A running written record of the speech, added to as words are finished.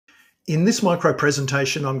In this micro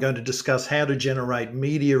presentation, I'm going to discuss how to generate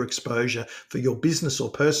media exposure for your business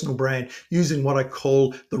or personal brand using what I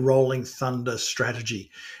call the rolling thunder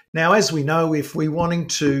strategy. Now, as we know, if we're wanting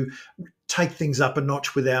to take things up a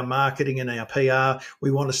notch with our marketing and our PR,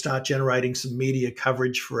 we want to start generating some media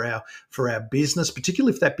coverage for our business,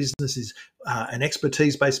 particularly if that business is an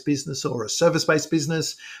expertise-based business or a service-based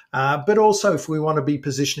business, but also if we want to be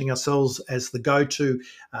positioning ourselves as the go-to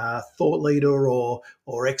thought leader or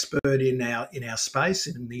expert in our space,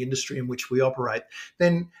 in the industry in which we operate,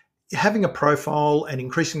 then having a profile and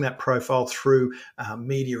increasing that profile through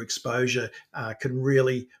media exposure can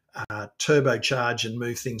really turbocharge and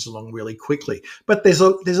move things along really quickly. But there's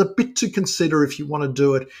a bit to consider if you want to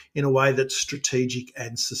do it in a way that's strategic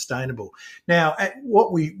and sustainable. Now,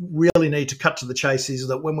 what we really need to cut to the chase is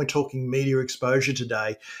that when we're talking media exposure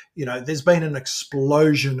today, there's been an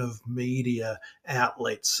explosion of media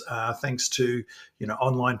outlets thanks to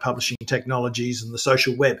online publishing technologies and the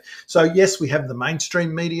social web. So yes, we have the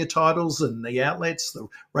mainstream media titles and the outlets, the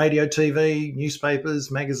radio, TV,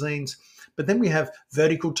 newspapers, magazines. But then we have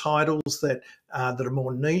vertical titles that are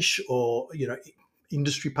more niche, or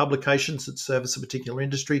industry publications that service a particular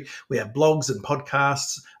industry. We have blogs and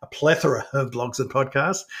podcasts, a plethora of blogs and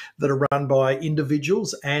podcasts that are run by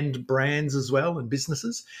individuals and brands as well, and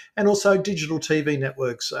businesses. And also digital TV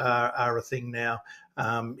networks are a thing now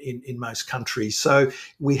in most countries. So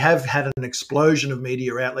we have had an explosion of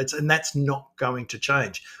media outlets, and that's not going to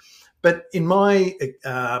change. But in my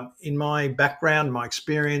background, my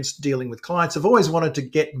experience dealing with clients, I've always wanted to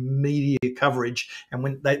get media coverage. And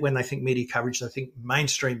when they think media coverage, they think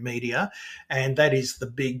mainstream media, and that is the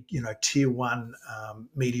big, tier one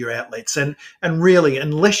media outlets. And really,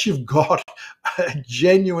 unless you've got a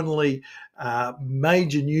genuinely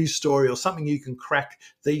major news story or something you can crack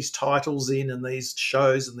these titles in and these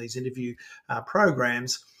shows and these interview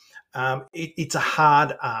programs, it's a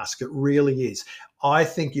hard ask. It really is. I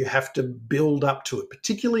think you have to build up to it,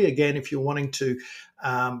 particularly, again, if you're wanting to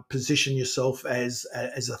position yourself as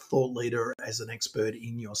a thought leader, as an expert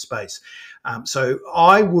in your space. So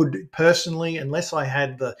I would personally, unless I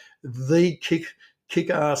had the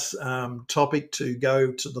kick-ass topic to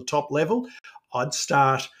go to the top level, I'd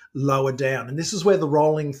start lower down. And this is where the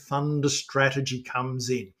rolling thunder strategy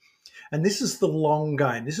comes in. And this is the long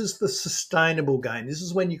game. This is the sustainable game. This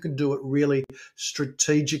is when you can do it really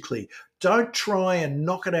strategically. Don't try and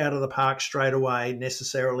knock it out of the park straight away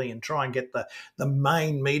necessarily and try and get the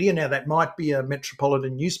main media. Now, that might be a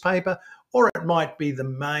metropolitan newspaper, or it might be the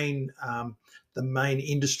main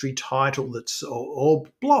industry title or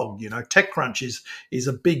blog. TechCrunch is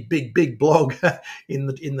a big blog in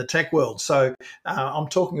the tech world. So I'm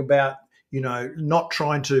talking about not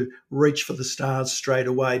trying to reach for the stars straight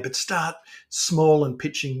away, but start small and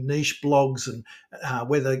pitching niche blogs, and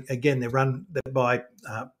whether, again, they're run by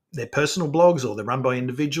their personal blogs, or they're run by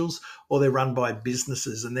individuals, or they're run by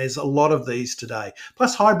businesses. And there's a lot of these today.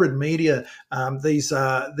 Plus hybrid media, these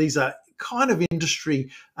are kind of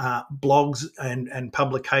industry blogs and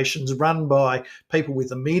publications run by people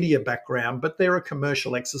with a media background, but they're a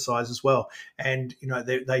commercial exercise as well. And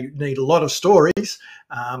they need a lot of stories,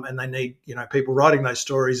 and they need people writing those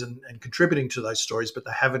stories and contributing to those stories, but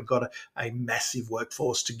they haven't got a massive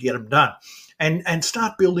workforce to get them done. And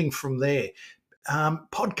start building from there.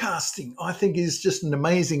 Podcasting, I think, is just an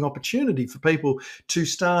amazing opportunity for people to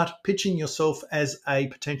start pitching yourself as a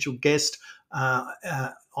potential guest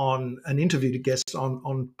on an interviewed guest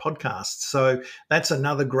on podcasts. So that's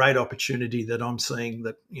another great opportunity that I'm seeing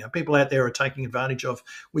that people out there are taking advantage of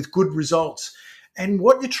with good results. And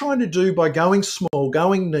what you're trying to do by going small,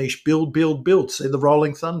 going niche, build. See the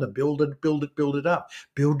rolling thunder, build it up.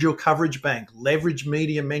 Build your coverage bank, leverage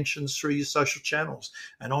media mentions through your social channels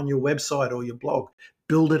and on your website or your blog.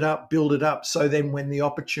 Build it up. So then when the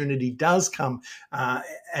opportunity does come,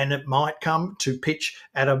 and it might come to pitch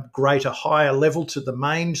at a greater, higher level to the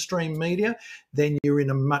mainstream media, then you're in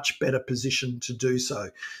a much better position to do so.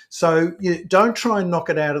 So don't try and knock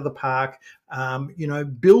it out of the park.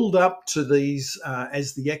 Build up to these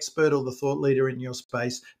as the expert or the thought leader in your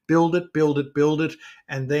space. Build it.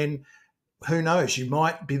 And then who knows, you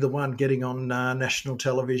might be the one getting on national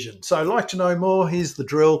television. So I'd like to know more. Here's the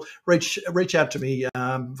drill. Reach out to me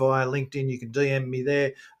via LinkedIn. You can DM me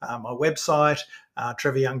there. My website,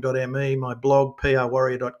 𝘁𝗵𝘂𝗶𝗆, my blog,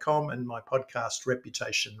 prwarrior.com, and my podcast,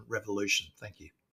 Reputation Revolution. Thank you.